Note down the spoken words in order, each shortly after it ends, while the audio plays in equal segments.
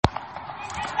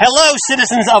Hello,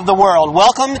 citizens of the world.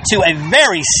 Welcome to a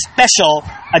very special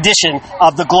edition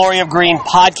of the Glory of Green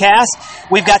podcast.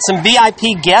 We've got some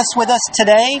VIP guests with us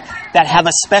today that have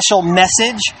a special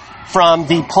message from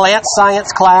the plant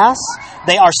science class.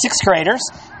 They are sixth graders.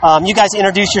 You guys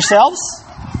introduce yourselves.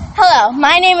 Hello,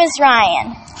 my name is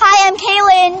Ryan. Hi, I'm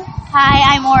Kaylin. Hi,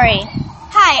 I'm Ori.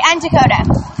 Hi, I'm Dakota.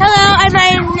 Hello, my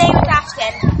name is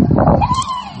Ashton.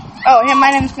 Oh, yeah,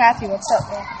 my name is Matthew. What's up,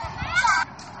 man?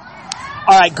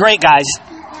 All right, great, guys.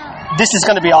 This is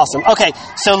going to be awesome. Okay,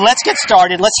 so let's get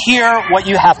started. Let's hear what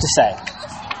you have to say.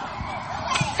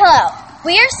 Hello,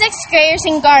 we are sixth graders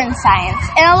in garden science,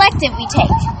 an elective we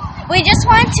take. We just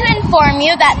want to inform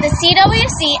you that the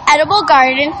CWC edible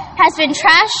garden has been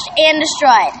trashed and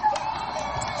destroyed.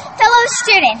 Fellow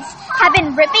students have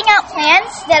been ripping out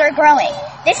plants that are growing.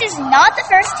 This is not the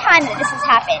first time that this has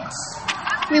happened.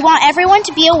 We want everyone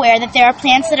to be aware that there are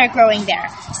plants that are growing there.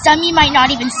 Some you might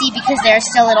not even see because they are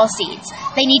still little seeds.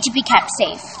 They need to be kept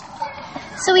safe.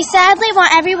 So we sadly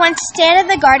want everyone to stand in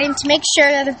the garden to make sure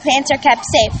that the plants are kept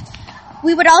safe.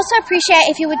 We would also appreciate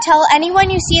if you would tell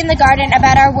anyone you see in the garden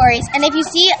about our worries. And if you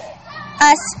see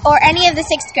us or any of the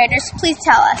sixth graders, please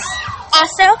tell us.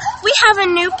 Also, we have a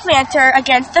new planter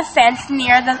against the fence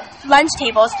near the lunch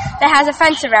tables that has a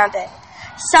fence around it.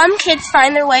 Some kids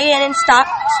find their way in and step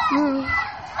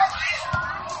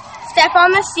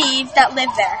on the seeds that live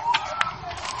there.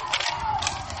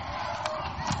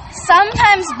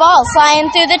 Sometimes balls fly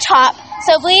in through the top,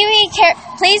 so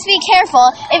please be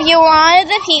careful if you're one of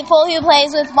the people who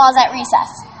plays with balls at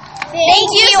recess. Thank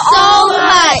you so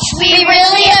much. We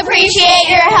really appreciate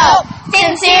your help.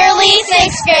 Sincerely,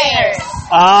 sixth graders.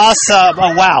 Awesome.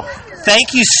 Oh, wow.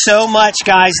 Thank you so much,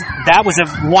 guys. That was a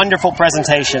wonderful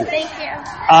presentation. Thank you.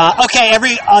 Okay,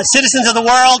 every citizens of the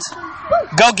world,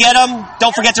 go get them.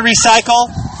 Don't forget to recycle.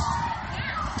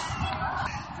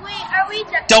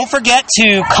 Don't forget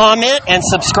to comment and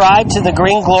subscribe to the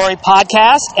Green Glory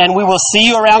podcast, and we will see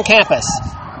you around campus.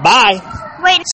 Bye. Wait.